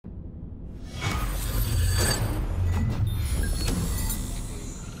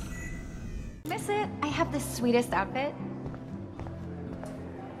Miss it? I have the sweetest outfit.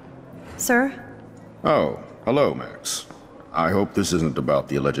 Sir? Oh, hello, Max. I hope this isn't about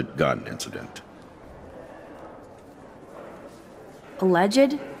the alleged gun incident.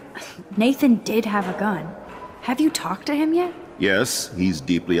 Alleged? Nathan did have a gun. Have you talked to him yet? Yes, he's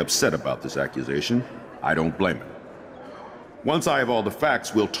deeply upset about this accusation. I don't blame him. Once I have all the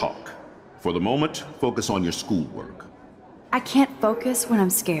facts, we'll talk. For the moment, focus on your schoolwork. I can't focus when I'm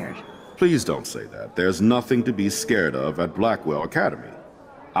scared. Please don't say that. There's nothing to be scared of at Blackwell Academy.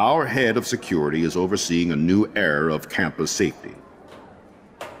 Our head of security is overseeing a new era of campus safety.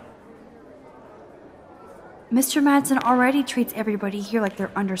 Mr. Madsen already treats everybody here like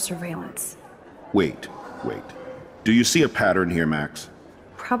they're under surveillance. Wait. Do you see a pattern here, Max?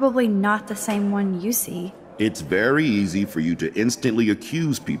 Probably not the same one you see. It's very easy for you to instantly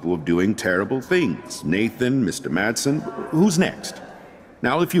accuse people of doing terrible things. Nathan, Mr. Madsen, who's next?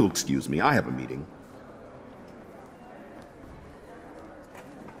 Now, if you'll excuse me, I have a meeting.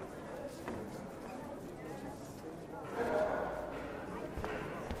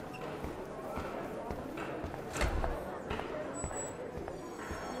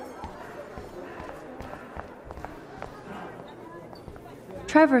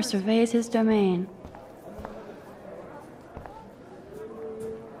 Trevor surveys his domain.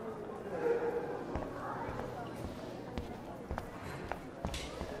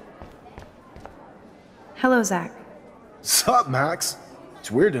 Hello, Zach. Sup, Max?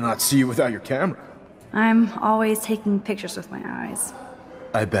 It's weird to not see you without your camera. I'm always taking pictures with my eyes.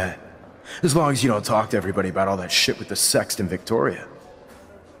 I bet. As long as you don't talk to everybody about all that shit with the sext in Victoria.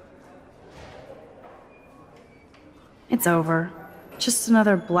 It's over. Just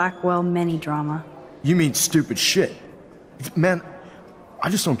another Blackwell mini-drama. You mean stupid shit. Man,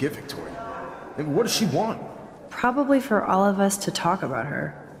 I just don't get Victoria. What does she want? Probably for all of us to talk about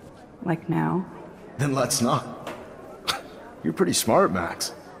her. Like now. Then let's not. You're pretty smart,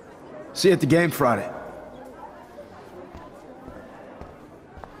 Max. See you at the game Friday.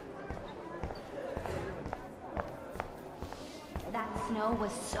 That snow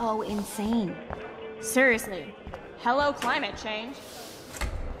was so insane. Seriously. Hello, climate change.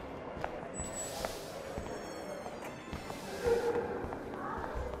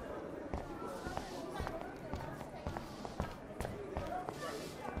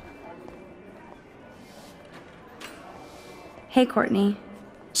 Hey, Courtney.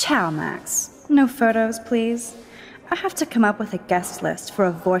 Ciao, Max. No photos, please. I have to come up with a guest list for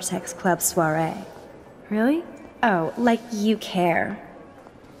a Vortex Club soiree. Really? Oh, like you care.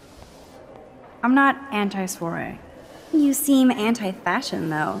 I'm not anti-soiree. You seem anti-fashion,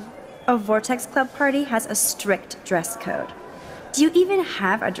 though. A Vortex Club party has a strict dress code. Do you even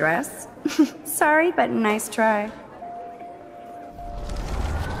have a dress? Sorry, but nice try.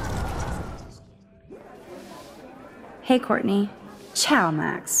 Hey, Courtney. Ciao,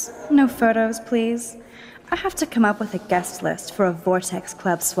 Max. No photos, please. I have to come up with a guest list for a Vortex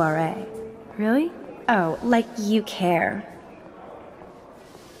Club soiree. Really? Oh, like you care.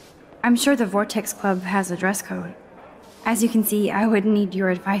 I'm sure the Vortex Club has a dress code. As you can see, I would need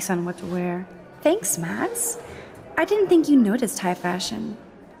your advice on what to wear. Thanks, Max. I didn't think you noticed high fashion.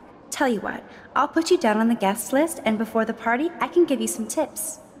 Tell you what, I'll put you down on the guest list, and before the party, I can give you some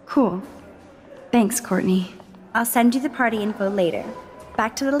tips. Cool. Thanks, Courtney. I'll send you the party info later.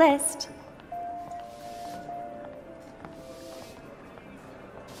 Back to the list.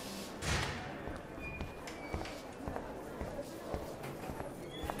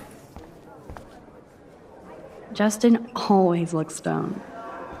 Justin always looks stoned.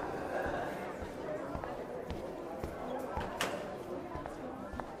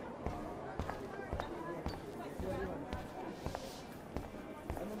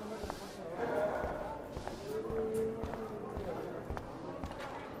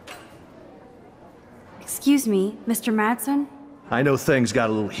 Excuse me, Mr. Madsen? I know things got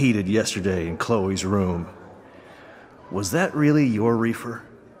a little heated yesterday in Chloe's room. Was that really your reefer?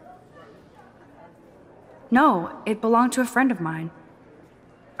 No, it belonged to a friend of mine.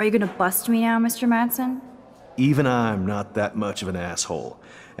 Are you gonna bust me now, Mr. Madsen? Even I'm not that much of an asshole,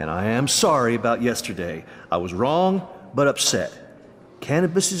 and I am sorry about yesterday. I was wrong, but upset.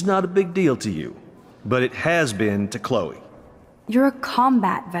 Cannabis is not a big deal to you, but it has been to Chloe. You're a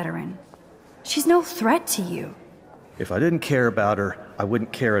combat veteran. She's no threat to you. If I didn't care about her, I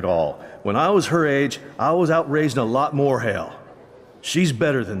wouldn't care at all. When I was her age, I was out raising a lot more hell. She's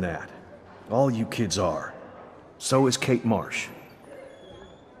better than that. All you kids are. So is Kate Marsh.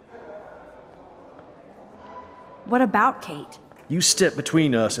 What about Kate? You stepped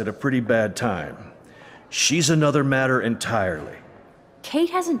between us at a pretty bad time. She's another matter entirely. Kate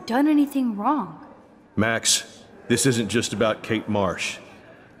hasn't done anything wrong. Max, this isn't just about Kate Marsh.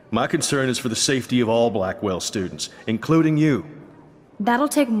 My concern is for the safety of all Blackwell students, including you. That'll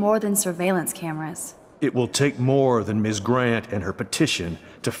take more than surveillance cameras. It will take more than Ms. Grant and her petition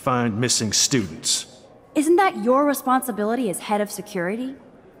to find missing students. Isn't that your responsibility as head of security?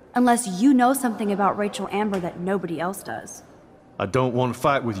 Unless you know something about Rachel Amber that nobody else does. I don't want to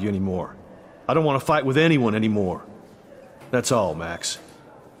fight with you anymore. I don't want to fight with anyone anymore. That's all, Max.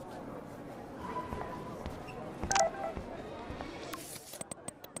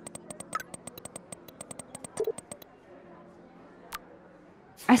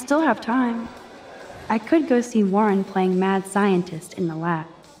 I still have time. I could go see Warren playing mad scientist in the lab.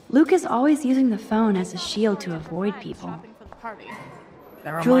 Luke is always using the phone as a shield to avoid people. Shopping for the party.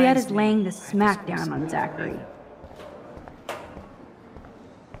 Juliet is laying the smackdown on Zachary.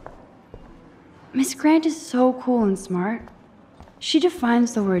 Miss Grant is so cool and smart. She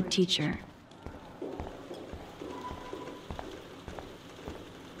defines the word teacher.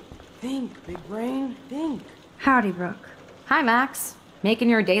 Think, big brain, think. Howdy, Brooke. Hi, Max. Making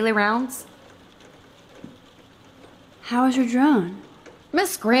your daily rounds? How is your drone?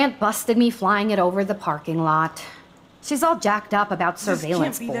 Miss Grant busted me flying it over the parking lot. She's all jacked up about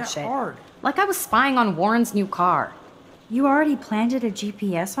surveillance This can't be bullshit. that hard. Like I was spying on Warren's new car. You already planted a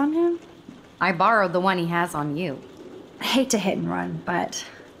GPS on him? I borrowed the one he has on you. I hate to hit and run, but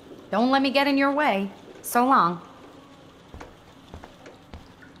Don't let me get in your way. So long.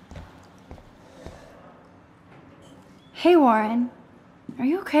 Hey, Warren. Are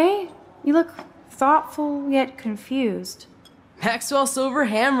you okay? You look thoughtful yet confused. Maxwell Silver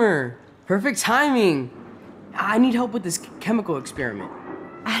Hammer. Perfect timing. I need help with this chemical experiment.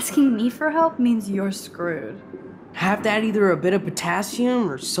 Asking me for help means you're screwed. Have to add either a bit of potassium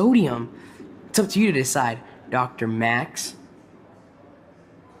or sodium. It's up to you to decide, Dr. Max.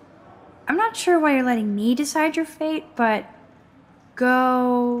 I'm not sure why you're letting me decide your fate, but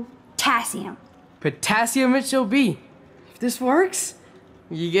go potassium. Potassium it shall be. If this works,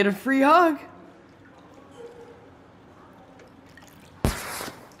 you get a free hug.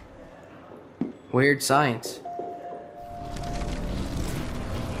 Weird science.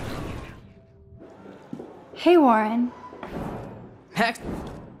 Hey, Warren. Max,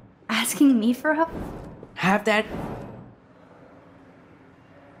 Asking me for help? have that.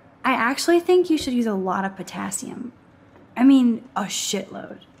 I actually think you should use a lot of potassium. I mean, a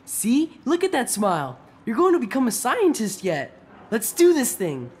shitload. See? Look at that smile. You're going to become a scientist yet. Let's do this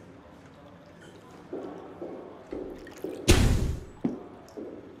thing.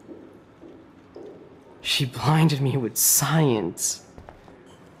 She blinded me with science.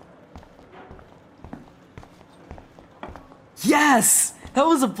 Yes! That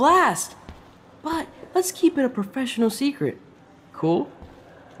was a blast! But let's keep it a professional secret. Cool?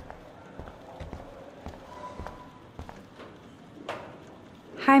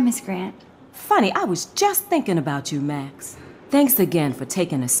 Hi, Miss Grant. Funny, I was just thinking about you, Max. Thanks again for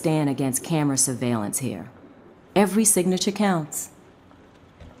taking a stand against camera surveillance here. Every signature counts.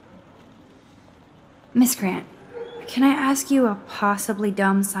 Miss Grant, can I ask you a possibly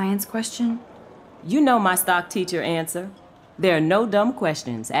dumb science question? You know my stock teacher answer. There are no dumb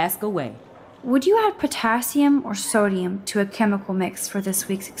questions. Ask away. Would you add potassium or sodium to a chemical mix for this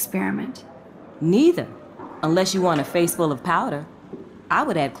week's experiment? Neither, unless you want a face full of powder. I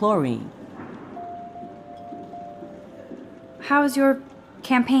would add chlorine. How's your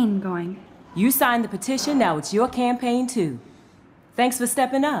campaign going? You signed the petition, now it's your campaign too. Thanks for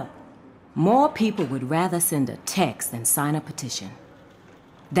stepping up. More people would rather send a text than sign a petition.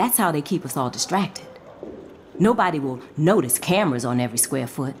 That's how they keep us all distracted. Nobody will notice cameras on every square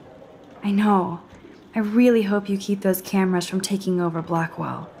foot. I know. I really hope you keep those cameras from taking over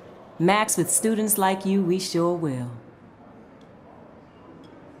Blackwell. Max, with students like you, we sure will.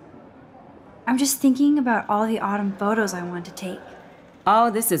 I'm just thinking about all the autumn photos I want to take. Oh,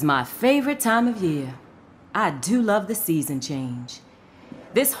 this is my favorite time of year. I do love the season change.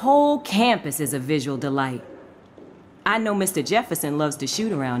 This whole campus is a visual delight. I know Mr. Jefferson loves to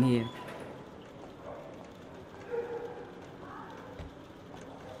shoot around here.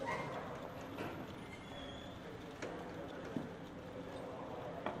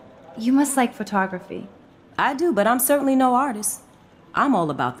 You must like photography. I do, but I'm certainly no artist. I'm all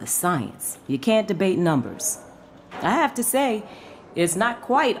about the science. You can't debate numbers. I have to say, it's not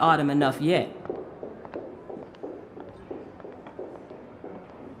quite autumn enough yet.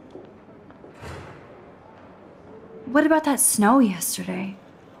 What about that snow yesterday?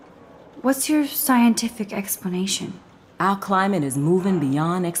 What's your scientific explanation? Our climate is moving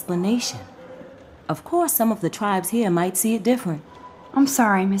beyond explanation. Of course, some of the tribes here might see it different. I'm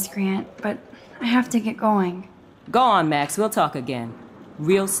sorry, Miss Grant, but I have to get going. Go on, Max. We'll talk again.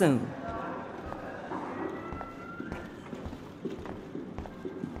 Real soon.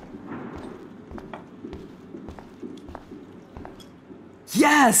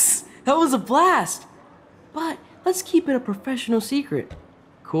 Yes! That was a blast! But let's keep it a professional secret.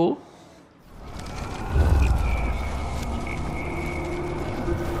 Cool?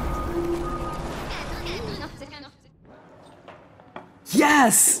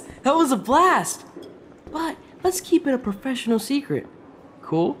 Yes! That was a blast! But let's keep it a professional secret.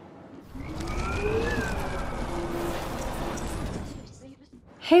 Cool?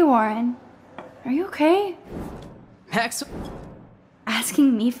 Hey, Warren. Are you okay? Max,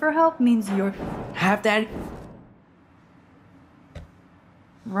 Asking me for help means you're have that.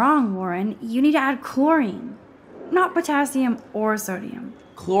 wrong, Warren. You need to add chlorine, not potassium or sodium.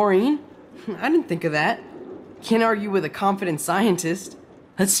 Chlorine? I didn't think of that. Can't argue with a confident scientist.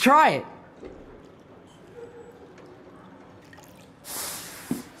 Let's try it.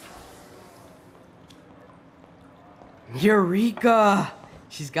 Eureka!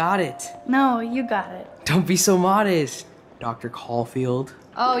 She's got it. No, you got it. Don't be so modest, Dr. Caulfield.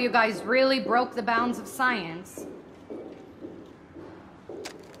 Oh, you guys really broke the bounds of science.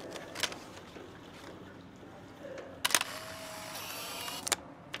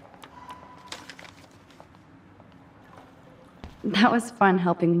 That was fun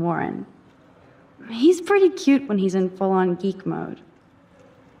helping Warren. He's pretty cute when he's in full-on geek mode.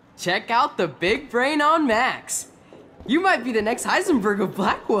 Check out the big brain on Max. You might be the next Heisenberg of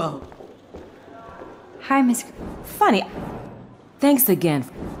Blackwell. Hi, Miss. Funny. Thanks again.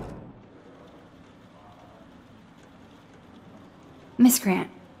 Miss Grant.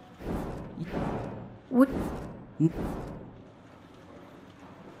 What?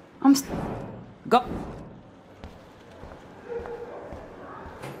 Go.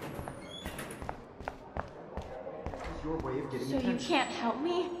 So you can't help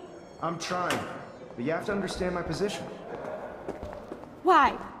me? I'm trying, but you have to understand my position.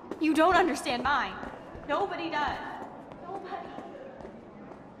 Why? You don't understand mine. Nobody does. Nobody.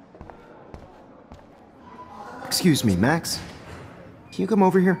 Excuse me, Max. Can you come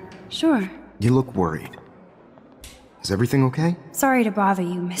over here? Sure. You look worried. Is everything okay? Sorry to bother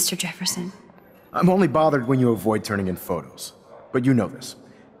you, Mr. Jefferson. I'm only bothered when you avoid turning in photos. But you know this.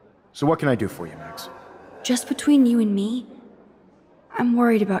 So what can I do for you, Max? Just between you and me, I'm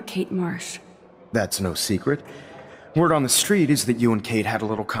worried about Kate Marsh. That's no secret. Word on the street is that you and Kate had a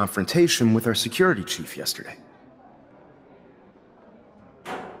little confrontation with our security chief yesterday.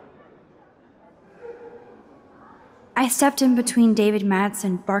 I stepped in between David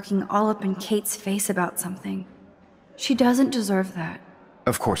Madsen barking all up in Kate's face about something. She doesn't deserve that.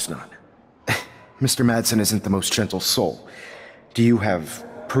 Of course not. Mr. Madsen isn't the most gentle soul. Do you have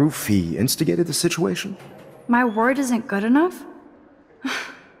proof he instigated the situation? My word isn't good enough?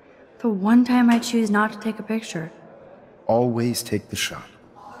 The one time I choose not to take a picture. Always take the shot.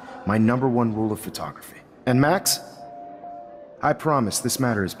 My #1 rule of photography. And Max, I promise this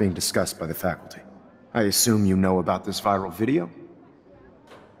matter is being discussed by the faculty. I assume you know about this viral video?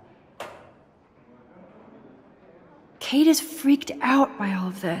 Kate is freaked out by all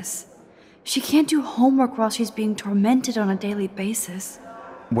of this. She can't do homework while she's being tormented on a daily basis.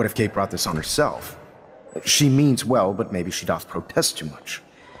 What if Kate brought this on herself? She means well, but maybe she doth protest too much.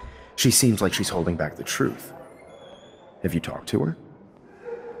 She seems like she's holding back the truth. Have you talked to her?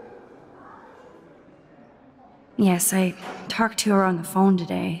 Yes, I talked to her on the phone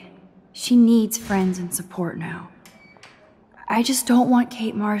today. She needs friends and support now. I just don't want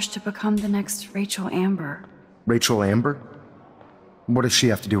Kate Marsh to become the next Rachel Amber. Rachel Amber? What does she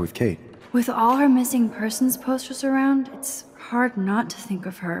have to do with Kate? With all her missing persons posters around, it's hard not to think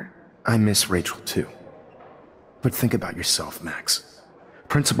of her. I miss Rachel too. But think about yourself, Max.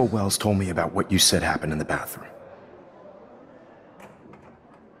 Principal Wells told me about what you said happened in the bathroom.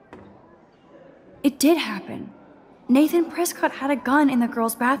 It did happen. Nathan Prescott had a gun in the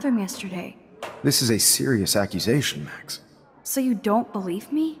girls' bathroom yesterday. This is a serious accusation, Max. So you don't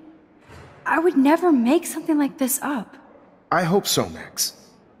believe me? I would never make something like this up. I hope so, Max.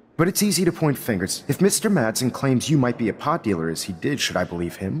 But it's easy to point fingers. If Mr. Madsen claims you might be a pot dealer as he did, should I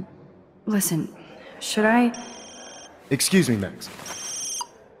believe him? Listen, should I? Excuse me, Max.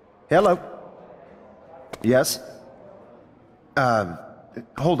 Hello? Yes?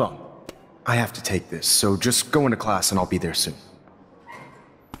 Hold on. I have to take this, so just go into class and I'll be there soon.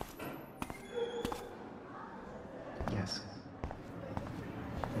 Yes.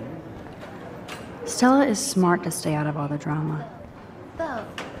 Stella is smart to stay out of all the drama. Bo.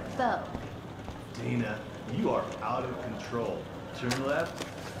 Dina, you are out of control. Turn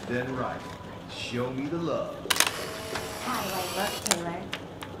left, then right. Show me the love. How do I look, Taylor?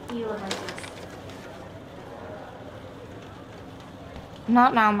 You look like this.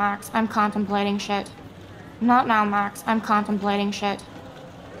 Not now, Max. I'm contemplating shit. Not now, Max. I'm contemplating shit.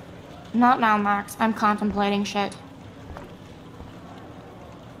 Not now, Max. I'm contemplating shit.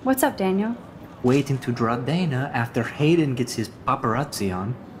 What's up, Daniel? Waiting to draw Dana after Hayden gets his paparazzi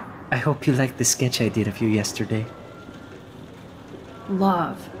on. I hope you liked the sketch I did of you yesterday.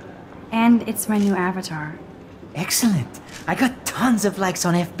 Love. And it's my new avatar. Excellent! I got tons of likes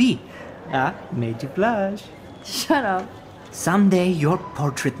on FB. Ah, made you blush. Shut up. Someday your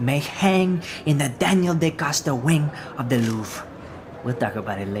portrait may hang in the Daniel De Costa wing of the Louvre. We'll talk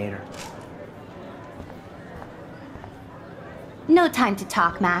about it later. No time to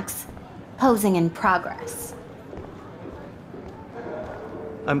talk, Max. Posing in progress.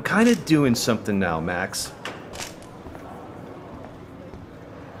 I'm kinda doing something now, Max.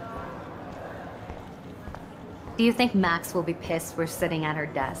 Do you think Max will be pissed we're sitting at her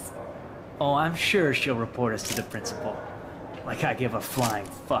desk? Oh, I'm sure she'll report us to the principal. Like I give a flying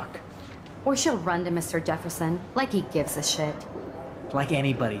fuck. Or she'll run to Mr. Jefferson, like he gives a shit. Like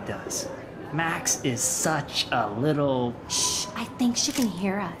anybody does. Max is such a little... Shh, I think she can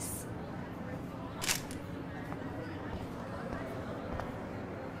hear us.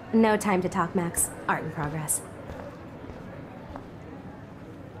 No time to talk, Max. Art in progress.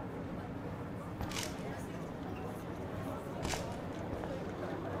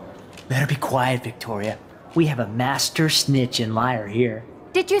 Better be quiet, Victoria. We have a master snitch and liar here.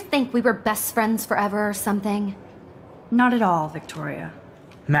 Did you think we were best friends forever or something? Not at all, Victoria.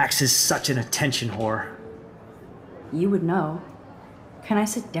 Max is such an attention whore. You would know. Can I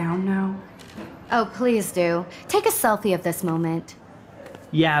sit down now? Oh, please do. Take a selfie of this moment.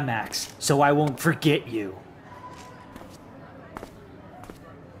 Yeah, Max, so I won't forget you.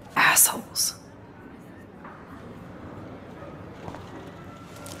 Assholes.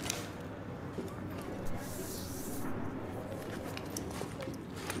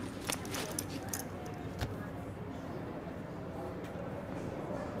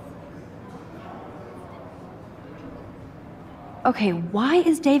 Okay, why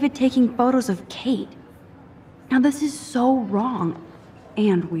is David taking photos of Kate? Now this is so wrong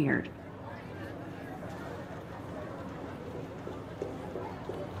and weird.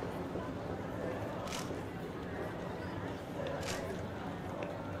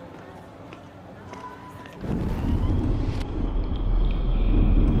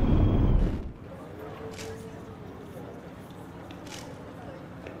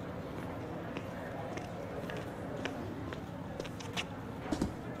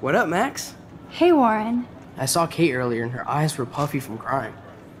 What up, Max? Hey, Warren. I saw Kate earlier and her eyes were puffy from crying.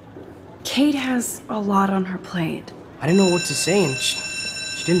 Kate has a lot on her plate. I didn't know what to say and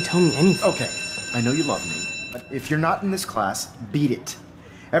she didn't tell me anything. Okay, I know you love me, but if you're not in this class, beat it.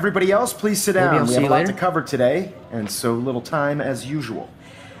 Everybody else, please sit Maybe down. I'll We see have a you lot later. to cover today, and so little time as usual.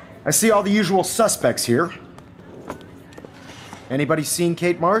 I see all the usual suspects here. Anybody seen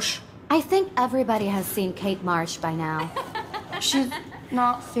Kate Marsh? I think everybody has seen Kate Marsh by now. She's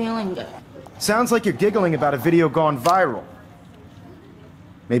not feeling good. Sounds like you're giggling about a video gone viral.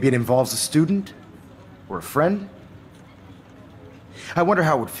 Maybe it involves a student? Or a friend? I wonder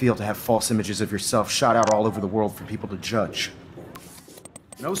how it would feel to have false images of yourself shot out all over the world for people to judge.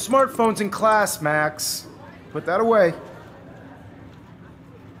 No smartphones in class, Max. Put that away.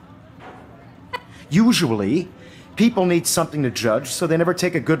 Usually, people need something to judge, so they never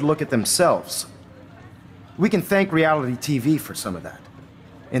take a good look at themselves. We can thank reality TV for some of that.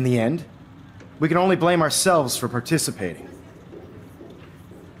 In the end, we can only blame ourselves for participating.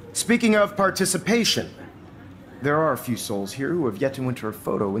 Speaking of participation, there are a few souls here who have yet to enter a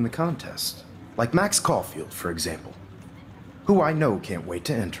photo in the contest. Like Max Caulfield, for example. Who I know can't wait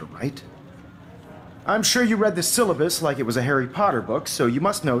to enter, right? I'm sure you read the syllabus like it was a Harry Potter book, so you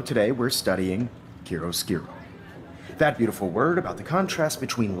must know today we're studying chiaroscuro. That beautiful word about the contrast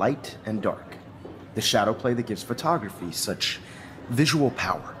between light and dark. The shadow play that gives photography such visual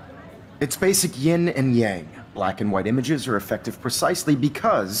power. It's basic yin and yang. Black and white images are effective precisely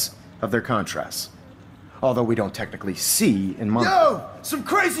because of their contrasts. Although we don't technically see in mono. Yo! Some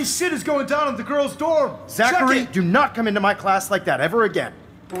crazy shit is going down in the girls' dorm! Zachary, Check it! do not come into my class like that ever again.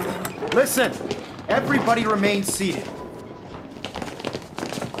 Listen, everybody remain seated.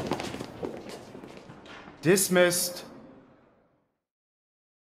 Dismissed.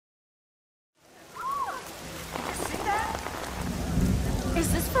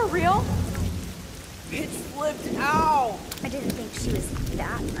 Is this for real? It slipped out! I didn't think she was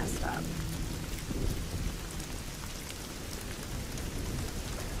that messed up.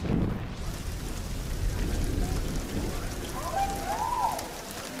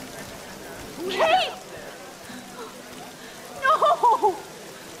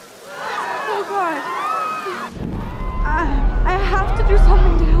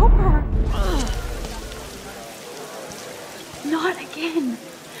 again.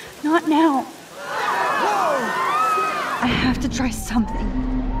 Not now. I have to try something.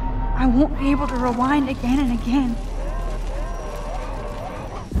 I won't be able to rewind again and again.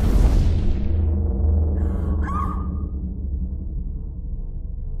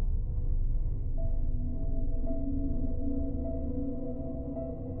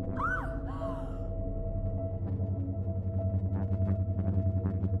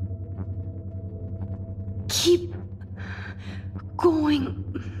 Keep going,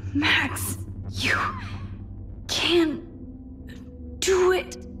 Max. You can do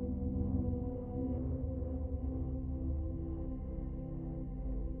it.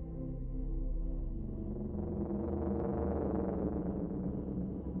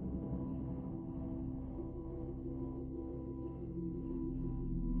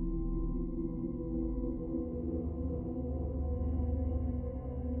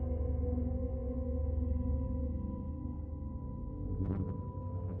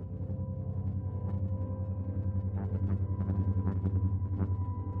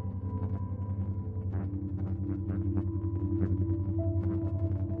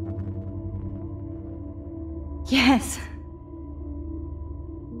 Yes.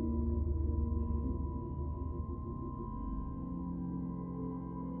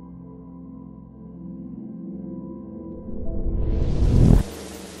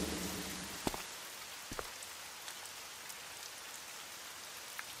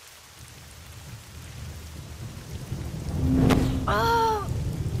 Oh!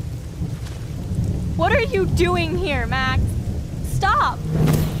 What are you doing here, Max? Stop!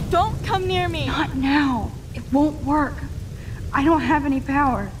 Don't come near me! Not now. It won't work. I don't have any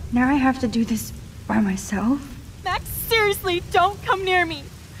power. Now I have to do this by myself. Max, seriously, don't come near me.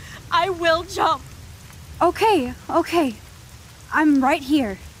 I will jump. Okay. I'm right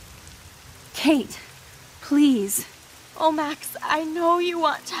here. Kate, please. Oh, Max, I know you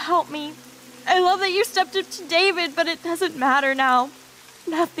want to help me. I love that you stepped up to David, but it doesn't matter now.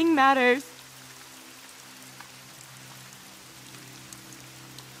 Nothing matters.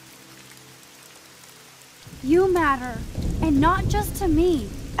 You matter, and not just to me.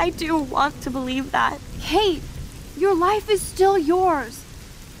 I do want to believe that. Kate, your life is still yours,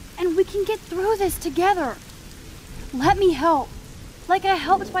 and we can get through this together. Let me help, like I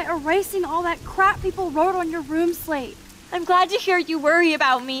helped by erasing all that crap people wrote on your room slate. I'm glad to hear you worry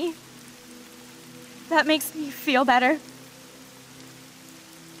about me. That makes me feel better.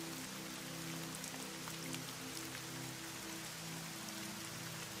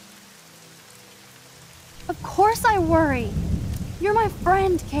 Of course I worry. You're my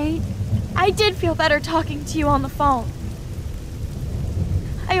friend, Kate. I did feel better talking to you on the phone.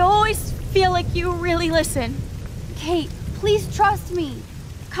 I always feel like you really listen. Kate, please trust me.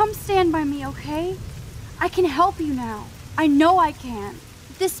 Come stand by me, okay? I can help you now. I know I can.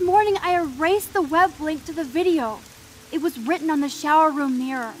 This morning I erased the web link to the video. It was written on the shower room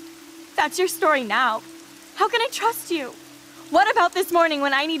mirror. That's your story now. How can I trust you? What about this morning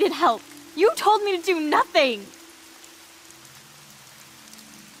when I needed help? You told me to do nothing.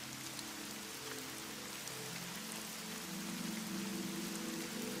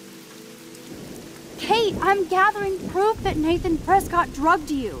 Kate, I'm gathering proof that Nathan Prescott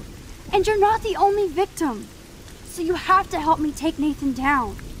drugged you. And you're not the only victim. So you have to help me take Nathan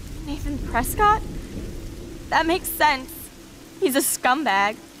down. Nathan Prescott? That makes sense. He's a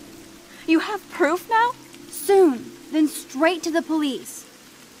scumbag. You have proof now? Soon, then straight to the police.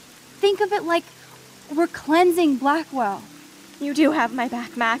 Think of it like we're cleansing Blackwell. You do have my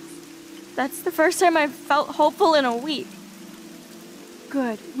back, Max. That's the first time I've felt hopeful in a week.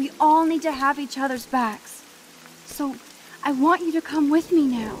 Good. We all need to have each other's backs. So, I want you to come with me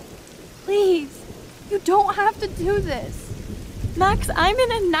now. Please. You don't have to do this. Max, I'm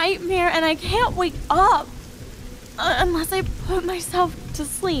in a nightmare and I can't wake up. Unless I put myself to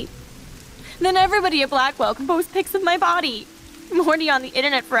sleep. Then everybody at Blackwell can post pics of my body. I'm already on the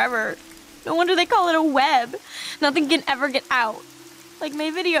internet forever. No wonder they call it a web. Nothing can ever get out. Like my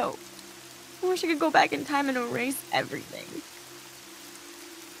video. I wish I could go back in time and erase everything.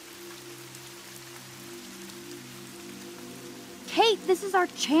 Kate, this is our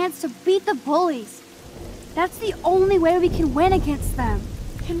chance to beat the bullies. That's the only way we can win against them.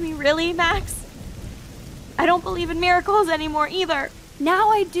 Can we really, Max? I don't believe in miracles anymore either. Now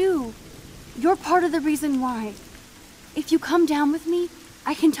I do. You're part of the reason why. If you come down with me,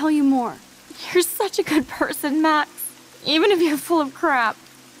 I can tell you more. You're such a good person, Max. Even if you're full of crap.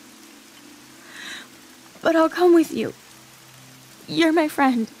 But I'll come with you. You're my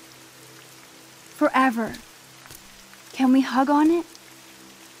friend. Forever. Can we hug on it?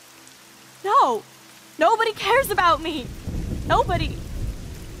 No! Nobody cares about me! Nobody.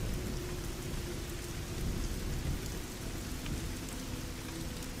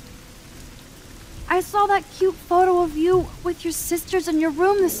 I saw that cute photo of you with your sisters in your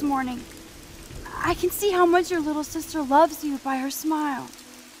room this morning. I can see how much your little sister loves you by her smile.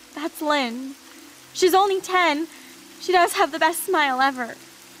 That's Lynn. She's only 10. She does have the best smile ever.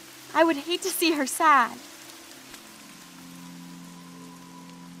 I would hate to see her sad.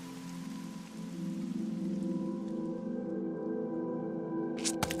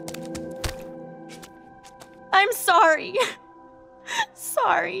 I'm sorry.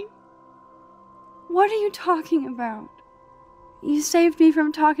 Sorry. What are you talking about? You saved me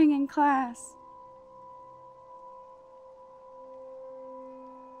from talking in class.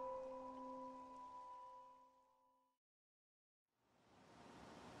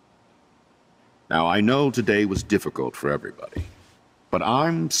 Now, I know today was difficult for everybody, but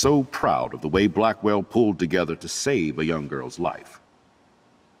I'm so proud of the way Blackwell pulled together to save a young girl's life.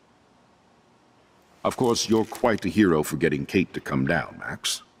 Of course, you're quite the hero for getting Kate to come down,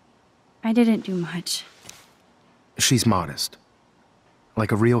 Max. I didn't do much. She's modest.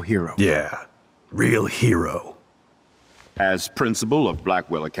 Like a real hero. Yeah, real hero. As principal of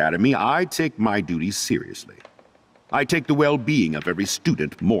Blackwell Academy, I take my duties seriously. I take the well-being of every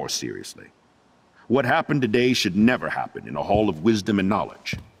student more seriously. What happened today should never happen in a hall of wisdom and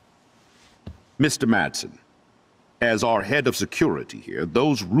knowledge. Mr. Madsen, as our head of security here,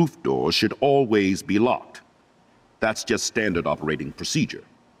 those roof doors should always be locked. That's just standard operating procedure.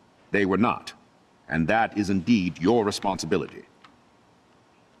 They were not, and that is indeed your responsibility.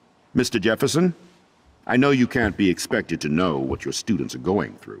 Mr. Jefferson, I know you can't be expected to know what your students are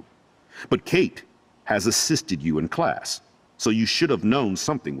going through, but Kate has assisted you in class, so you should have known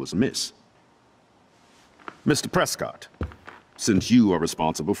something was amiss. Mr. Prescott, since you are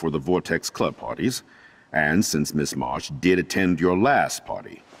responsible for the Vortex Club parties, and since Miss Marsh did attend your last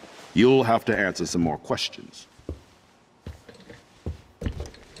party, you'll have to answer some more questions.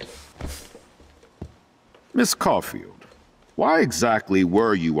 Miss Caulfield, why exactly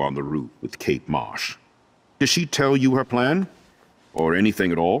were you on the roof with Kate Marsh? Did she tell you her plan? Or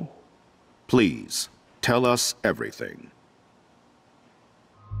anything at all? Please, tell us everything.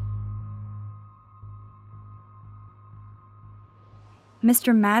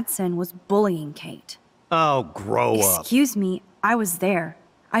 Mr. Madsen was bullying Kate. Oh, grow up. Excuse me, I was there.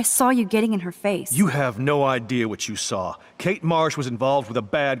 I saw you getting in her face. You have no idea what you saw. Kate Marsh was involved with a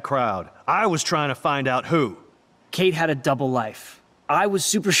bad crowd. I was trying to find out who. Kate had a double life. I was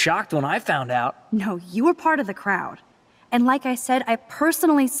super shocked when I found out. No, you were part of the crowd. And like I said, I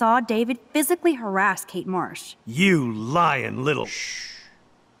personally saw David physically harass Kate Marsh. You lying little... Shh.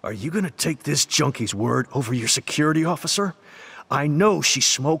 Are you gonna take this junkie's word over your security officer? I know she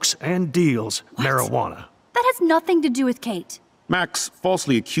smokes and deals marijuana. That has nothing to do with Kate. Max,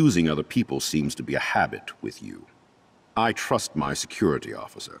 falsely accusing other people seems to be a habit with you. I trust my security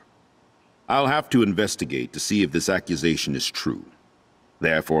officer. I'll have to investigate to see if this accusation is true.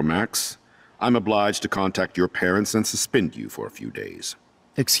 Therefore, Max, I'm obliged to contact your parents and suspend you for a few days.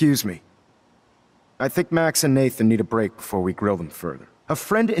 Excuse me. I think Max and Nathan need a break before we grill them further. A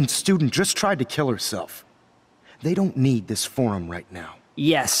friend and student just tried to kill herself. They don't need this forum right now.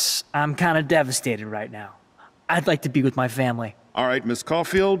 Yes, I'm kind of devastated right now. I'd like to be with my family. All right, Miss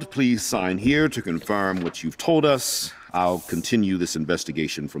Caulfield, please sign here to confirm what you've told us. I'll continue this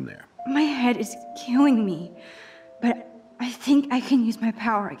investigation from there. My head is killing me, but I think I can use my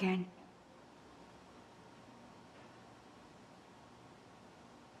power again.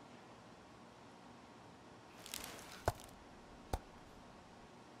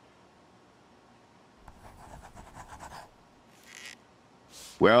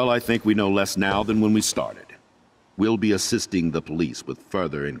 Well, I think we know less now than when we started. We'll be assisting the police with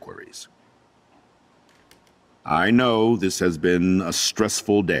further inquiries. I know this has been a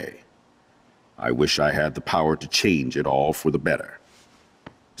stressful day. I wish I had the power to change it all for the better.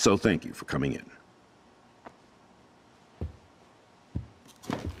 So thank you for coming in.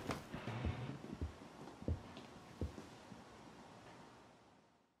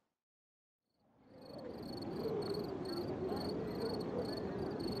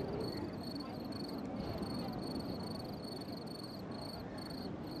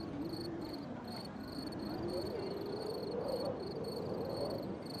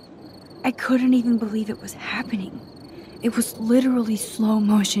 I couldn't even believe it was happening. It was literally slow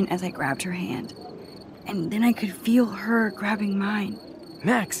motion as I grabbed her hand. And then I could feel her grabbing mine.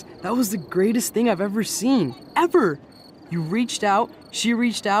 Max, that was the greatest thing I've ever seen. Ever! You reached out, she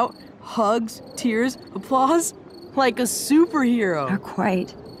reached out, hugs, tears, applause. Like a superhero. Not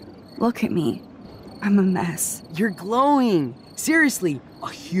quite. Look at me. I'm a mess. You're glowing. Seriously, a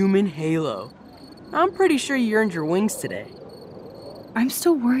human halo. I'm pretty sure you earned your wings today. I'm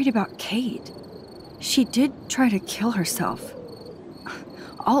still worried about Kate. She did try to kill herself.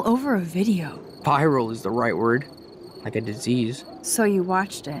 All over a video. Viral is the right word. Like a disease. So you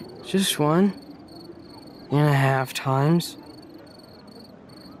watched it? Just 1.5 times.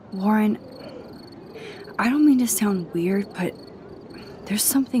 Warren, I don't mean to sound weird, but there's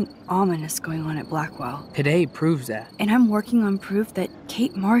something ominous going on at Blackwell. Today proves that. And I'm working on proof that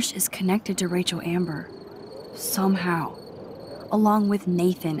Kate Marsh is connected to Rachel Amber. Somehow. Along with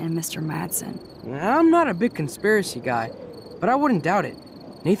Nathan and Mr. Madsen. I'm not a big conspiracy guy, but I wouldn't doubt it.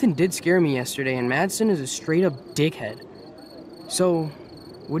 Nathan did scare me yesterday, and Madsen is a straight-up dickhead. So,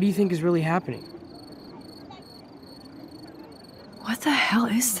 what do you think is really happening? What the hell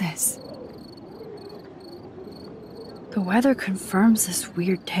is this? The weather confirms this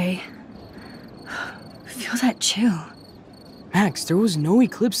weird day. Feel that chill. Max, there was no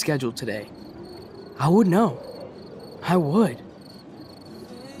eclipse scheduled today. I would know. I would.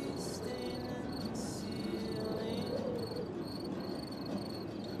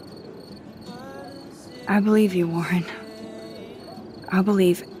 I believe you, Warren. I'll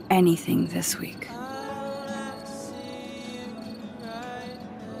believe anything this week.